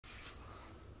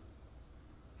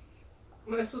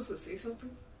Am I supposed to say something?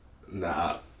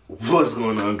 Nah. What's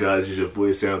going on, guys? It's your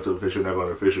boy Sam, to official, never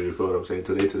unofficial. You feel what I'm saying?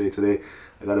 Today,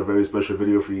 I got a very special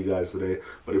video for you guys today.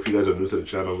 But if you guys are new to the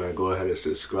channel, man, go ahead and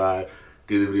subscribe.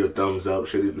 Give the video a thumbs up.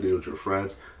 Share the video with your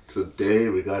friends. Today,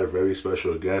 we got a very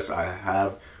special guest. I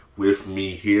have with me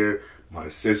here my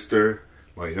sister,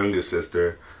 my youngest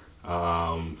sister.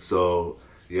 So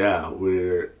yeah,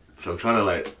 I'm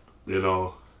trying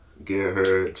to get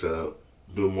her to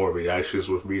do more reactions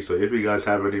with me. So if you guys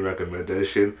have any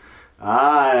reaction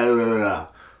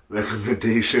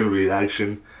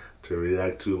to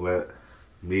react to, let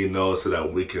me know so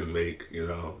that we can make,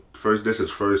 this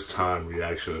is first time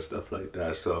reaction and stuff like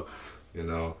that. So, you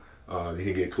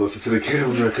can get closer to the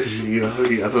camera because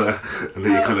I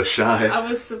know you're kind of shy. I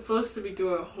was supposed to be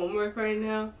doing homework right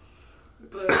now,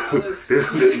 but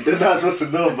they're not supposed to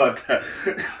know about that.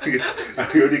 You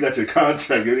already got your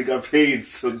contract. You already got paid.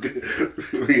 So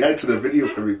react to the video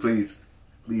for me, please.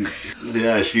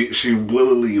 Yeah, she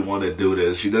willingly want to do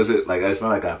this. She doesn't, it's not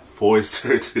like I forced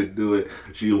her to do it.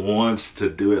 She wants to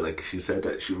do it. Like, she said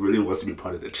that she really wants to be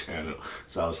part of the channel.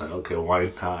 So I was like, okay,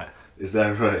 why not? Is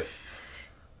that right?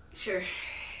 Sure.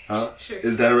 Huh? Sure.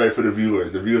 Is that right for the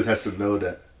viewers? The viewers has to know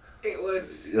that. It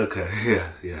was. Okay,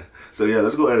 yeah. So yeah,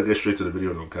 let's go ahead and get straight to the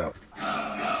video, no cap.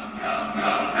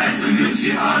 As soon as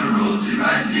she on the road, she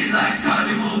riding like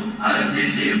Carnival. I done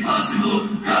did the impossible.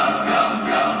 Go.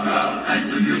 As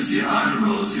soon as she on the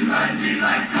road, she riding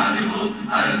like Carnival.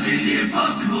 I done did the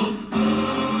impossible.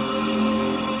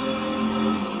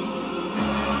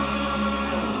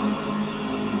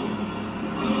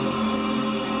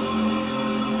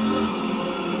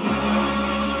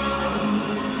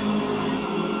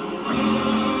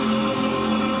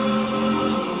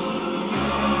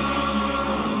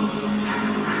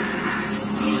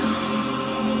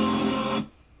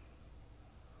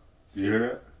 You hear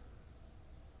that?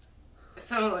 It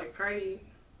sounded like Carti.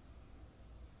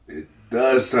 It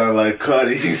does sound like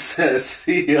Carti. He says,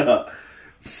 see ya.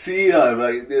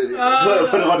 Like,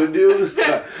 put him on the news.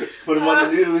 Put him on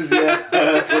the news,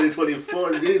 yeah.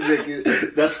 2024 music.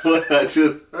 That's what I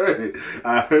just heard.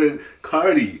 I heard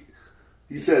Carti.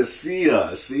 He says, see ya,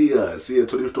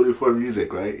 2024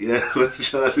 music, right? Yeah,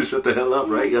 shut the hell up,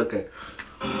 right? Okay.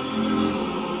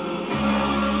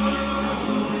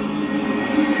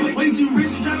 Way too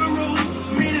rich to drive a road,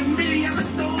 made $1 million on the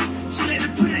stove. She let her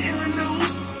put it in her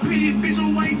nose. Pretty bitch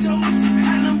with white toes.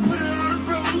 I done put her on the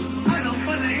rose. I done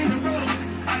put her in the rose.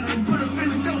 I done put her in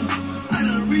the ghost. I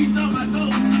done rethought my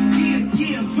goals.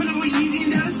 Yeah, pull up with Yeezy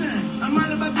and dollar sign. I'm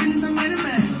all about business, I'm right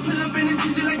man. Pull up in the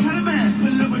teacher like Taliban.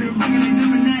 Pull up with a ring like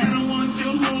number 9. I don't want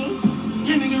your hoes.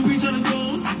 Your nigga reach all the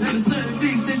goals. Let her suck the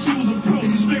dick, said she was a pro.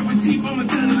 She straight with teeth, I'ma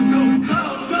tell her to go. Go.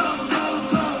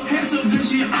 Hair so good,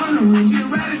 she on the road. She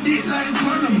ride a dick like a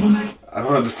carnival. I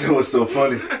don't understand what's so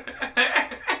funny.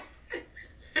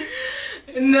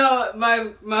 No,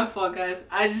 my fault, guys.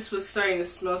 I just was starting to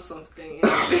smell something.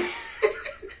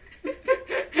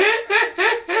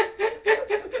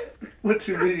 What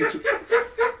you mean?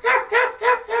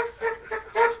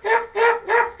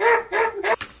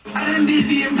 I done did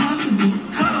the impossible.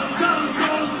 Go.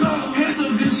 Hair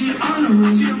so good, she on the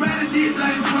road. She ride a dick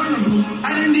like a carnival. I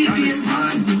done did the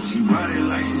impossible. She ride it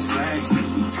like she's flags.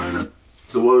 Turn up.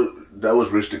 So that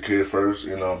was Rich the Kid first,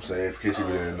 you know what I'm saying? In case you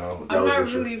didn't know. I'm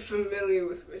not really familiar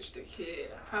with Rich the Kid.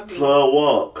 Plug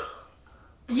walk.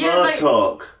 Yeah, plug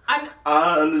talk.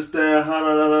 I understand how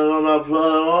to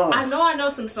plug walk. I know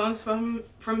some songs from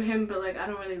him, but I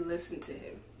don't really listen to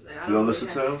him. You don't listen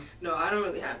to him? No, I don't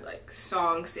really have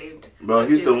songs saved. Bro,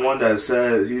 he's the one that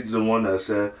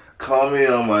said, call me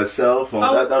on my cell phone.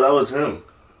 Oh. That was him.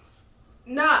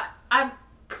 Nah, I'm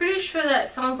pretty sure that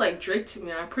sounds like Drake to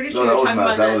me. I'm pretty sure you're talking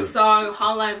about that song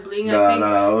Hotline Bling. I think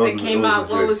that came out.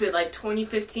 What was it,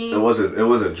 2015? It wasn't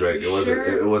Drake.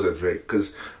 Sure? It wasn't Drake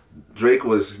because Drake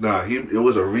was it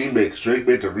was a remix. Drake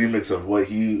made the remix of what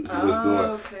he was doing.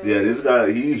 Okay. Yeah, this guy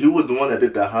he was the one that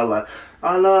did the Hotline.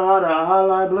 I love how the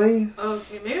Hotline Bling.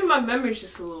 Okay, maybe my memory's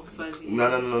just a little fuzzy. No.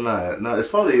 It's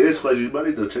probably fuzzy. You might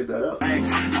need to check that out. No,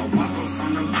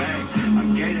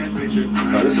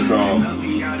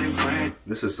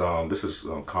 this is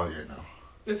Kanye now.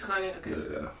 It's Kanye, okay.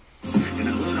 Yeah. In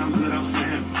the hood, I'm good, I'm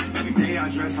Sam. Every day I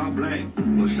dress all black.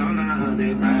 Push on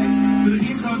 100 bags. Are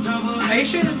you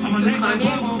sure this is still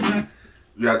Kanye?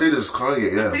 Yeah, I think this is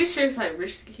Kanye, yeah. I'm pretty sure it's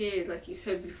Rich the Kid, like you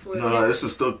said before. No, this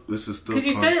is still because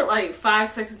you said it 5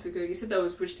 seconds ago. You said that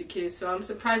was Rich the Kid, so I'm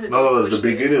surprised that No, the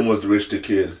beginning was Rich the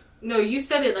Kid. No, you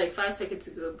said it 5 seconds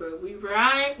ago, bro. We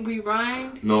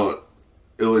rhymed. No,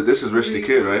 this is Rich the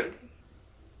Kid, right?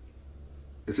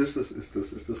 Is this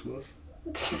Mus?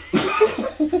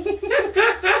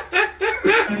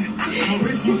 I'm a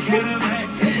rich new Cadillac,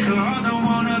 cause I don't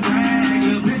wanna brag.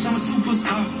 Little bitch, I'm a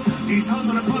superstar. These hoes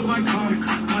wanna fuck my car.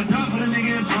 My dog put a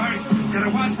nigga in park. Gotta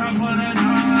watch out for the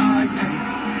dogs.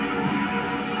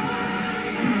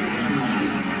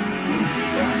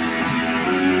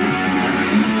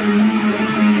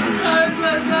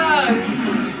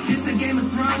 This the Game of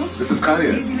Thrones. This is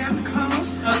Kanye.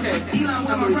 Okay.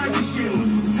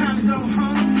 It's time to go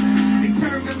home. They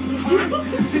served us the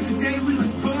party since the day we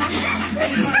was born.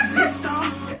 Everybody pissed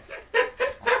off.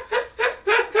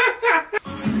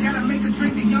 Gotta make a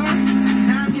drink the yard.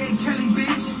 Now I'm getting Kelly,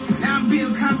 bitch. Now I'm Bill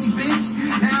Carti, bitch.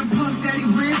 Now I'm Puff Daddy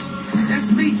Rich.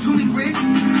 That's me, truly rich.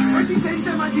 First she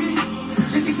said my dick.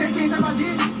 Then she said my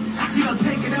dick. She gon'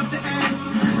 take it up the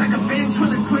ass like a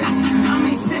ventriloquist. I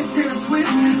mean, since Taylor Swift,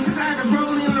 cause I had a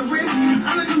rolling on the wrist.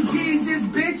 I'm a new Jesus,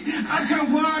 bitch. I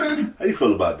turn water. How you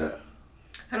feel about that?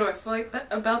 How do I feel like that,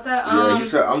 about that? Yeah, he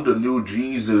said, I'm the new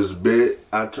Jesus, bitch.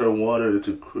 I turn water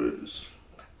into Chris.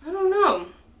 I don't know.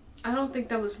 I don't think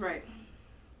that was right.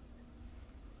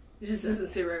 It just doesn't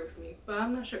sit right with me. But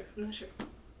I'm not sure. He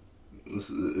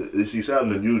said, I'm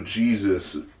the new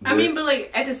Jesus. Bitch. I mean, but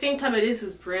like at the same time, it is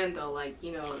his brand though. Like,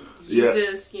 you know,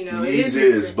 Jesus, you know, Jesus, it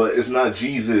is but it's not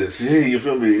Jesus. You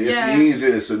feel me? It's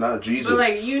Jesus and not Jesus. But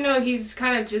like, you know, he's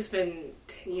kind of just been,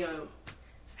 you know,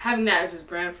 having that as his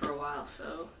brand for a while.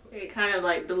 So it kind of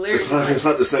like the lyrics. It's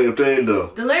not the same thing though.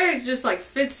 The lyrics just like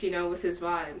fits, you know, with his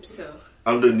vibe. So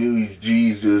I'm the new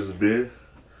Jesus, bitch.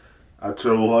 I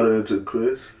turn water into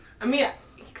Chris. I mean,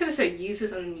 he could have said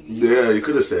Jesus on the new Jesus. Yeah, you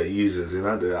could have said Jesus, and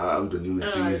I'm the new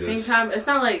Jesus. At the same time, it's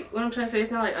not like, what I'm trying to say, it's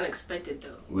not like unexpected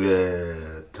though.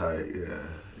 Yeah, tight, yeah.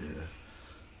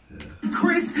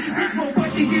 Chris, this for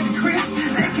what they did to Chris.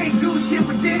 They can't do shit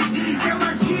with this. There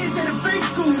are kids at a fake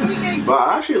school. We ain't. But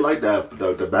I actually like that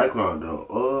the background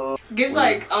though. Gives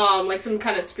like some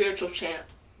kind of spiritual chant.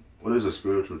 What is a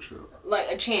spiritual chant? Like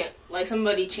a chant, like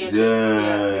somebody chanting.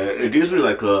 Yeah, it gives me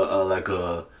like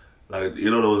a you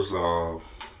know those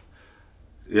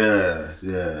yeah.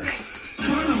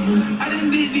 I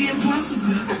didn't need the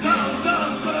impossible. Go.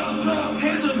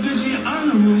 Hands up, good, she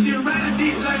honorable. She ride a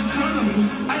dick like Carnival.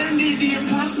 I didn't need the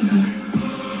impossible.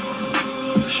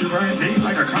 She ride a dick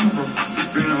like a carnival.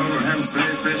 Been a hoe, having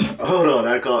flash. Hold on.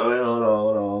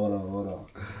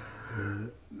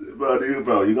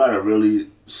 Bro, you gotta really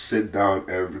sit down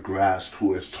and grasp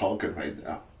who is talking right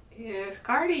now. Yeah, it's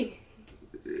Carti.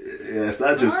 Yeah, it's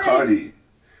not just Carti.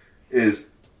 It's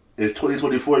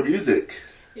 2024 music.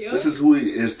 Yep. This is who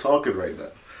he is talking right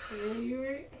now. Yeah, you're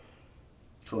right.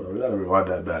 Hold on, we gotta rewind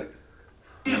that back.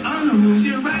 She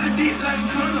ride a dick like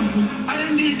Carnival. I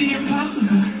didn't need the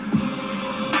impossible.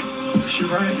 She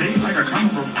ride a dick like a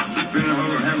carnival. Been a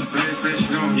hoe, having flash.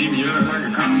 She gon' eat me up like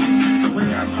a carnival. It's the way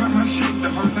I pop my shit. The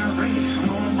host not ready. I'm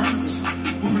going burgers.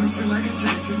 Moving to feel like a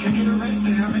Jackson. Can't get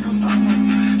arrested. I make her start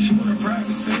one. She want a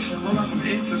private section. Roll out from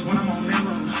X's when I'm on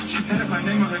Melrose. She tatted my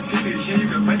name on her tickets. Yeah, you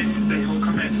can wait today. Ho,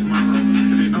 come back tomorrow.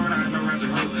 If you know it, I know how to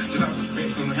hoe. Just out the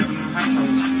face, don't having no hot toes.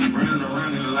 Running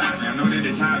around in the lobby. I know that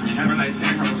they tired me. Having like 10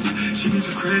 hoes. She needs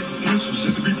some credentials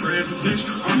just to be presidential.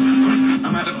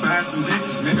 I'm out to buy some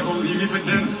ditches. Nigga, who eat me for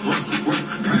dinner.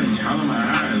 Hey, all of my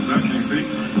eyes, I can't see.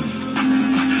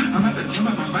 I'm out to jump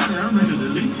out my body. I'm ready to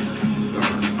leave.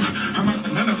 I'm out to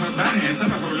none of her body and tell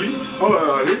her who leave. Hold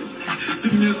on, here.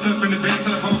 50 minutes stuff in the bed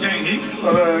till the whole gang eat.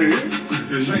 Hold on, here.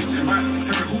 Tell me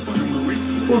who fucking with me.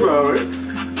 Hold on, here.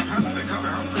 I'm out to cover.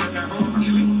 I'm fucking that whole my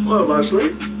sleep. What about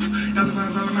sleep? Dollar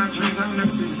signs all of my dreams. I've never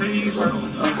seen Z's. Where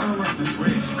this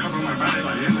way. Cover my body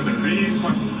like it's a disease.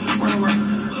 Where.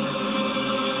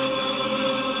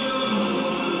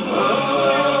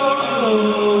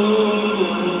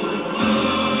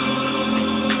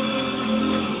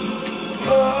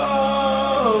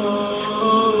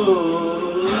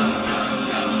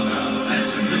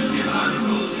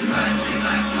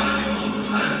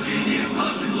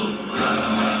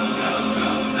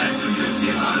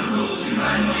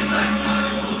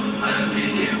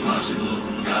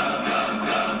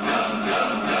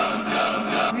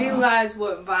 Realize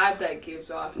what vibe that gives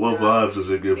off. What vibes does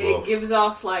it give off? It gives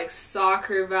off like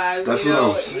soccer vibes. That's you know?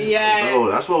 what I'm saying. Yeah. Oh,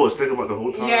 that's what I was thinking about the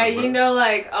whole time. Yeah, man. you know,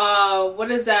 like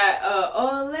what is that?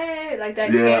 Ole, like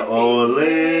that. Yeah, ole, ole.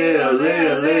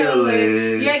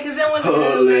 Yeah, because then when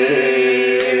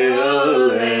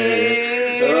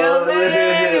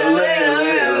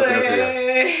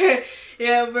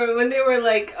yeah, but when they were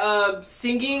like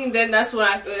singing, then that's when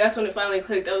it finally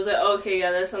clicked. I was like, okay,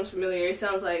 yeah, that sounds familiar. It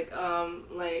sounds like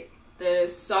the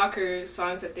soccer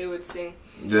songs that they would sing.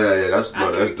 Yeah, that's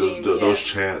those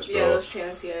chants, bro. Yeah, those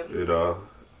chants, yeah. You know,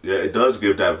 yeah, it does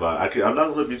give that vibe. I'm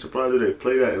not gonna be surprised if they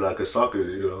play that in like a soccer,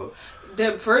 you know.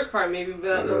 The first part maybe,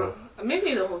 but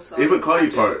maybe the whole song. Even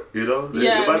Carti part, you know?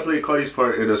 They might play Carti's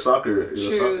part in a soccer.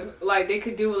 True. Like, they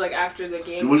could do it, like, after the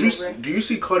game do you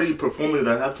see Carti performing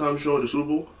at a halftime show at the Super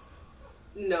Bowl?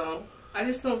 No. I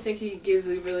just don't think he gives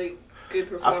a really good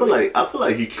performance. I feel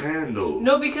like he can, though.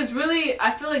 No, because really,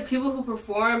 I feel like people who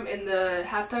perform in the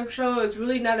halftime show, it's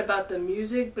really not about the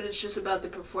music, but it's just about the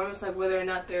performance, like, whether or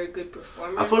not they're a good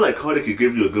performer. I feel like Carti could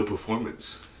give you a good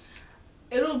performance.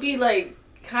 It'll be, like,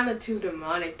 kind of too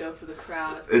demonic though for the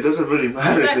crowd. It doesn't really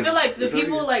matter. I feel like the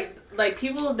people like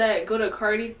people that go to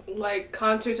Carti like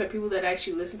concerts are people that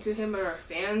actually listen to him and are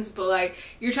fans. But like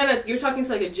you're talking to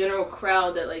like a general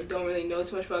crowd that like don't really know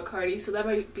too much about Carti, so that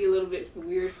might be a little bit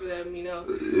weird for them, you know,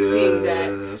 seeing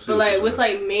that. But like with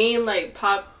like main like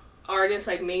pop artists,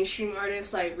 like mainstream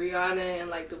artists like Rihanna and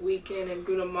like The Weeknd and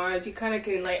Bruno Mars, you kind of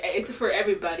can like, it's for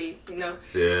everybody, you know.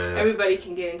 Yeah. Everybody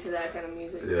can get into that kind of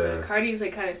music. Yeah. But Carti's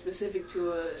like kind of specific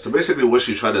to a. So basically, what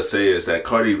she's trying to say is that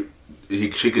Carti,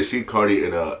 she could see Carti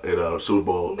in a Super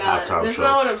Bowl halftime show. That's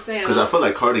not what I'm saying. Because I feel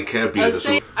like Carti can't be in the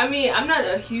Super Bowl. I mean, I'm not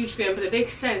a huge fan, but it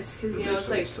makes sense because you know it's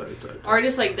like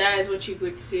artists like that is what you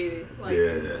would see. Like,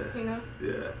 you know.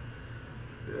 Yeah.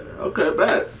 Yeah. Okay,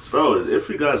 bad, bro. If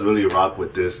you guys really rock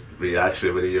with this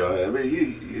reaction video, I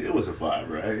mean, it was a vibe,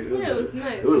 right? It was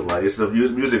nice. It was nice. The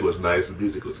music was nice. The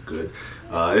music was good.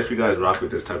 If you guys rock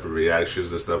with this type of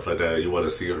reactions and stuff like that, you want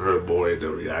to see her more in the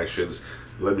reactions,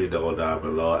 let me know down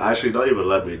below. Actually, don't even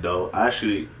let me know.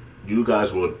 Actually, you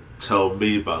guys will tell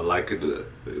me by liking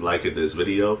this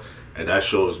video, and that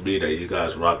shows me that you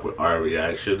guys rock with our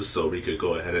reactions, so we could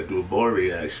go ahead and do more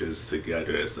reactions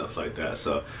together and stuff like that.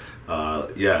 So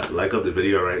yeah, like up the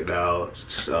video right now,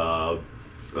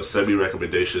 send me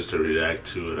recommendations to react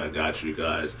to, and I got you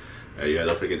guys. And yeah,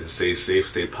 don't forget to stay safe,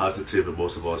 stay positive, and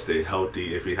most of all, stay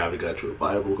healthy. If you haven't got your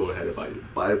Bible, go ahead and buy your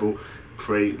Bible.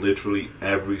 Pray literally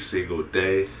every single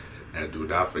day, and do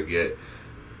not forget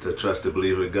to trust and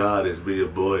believe in God. It's me, your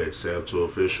boy, Sam2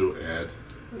 Official, and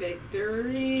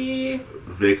Victory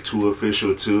Vic2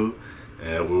 Official too.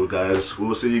 And we'll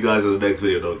see you guys in the next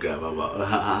video. Don't get my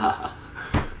mouth.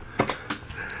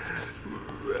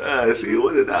 See you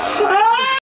in the night.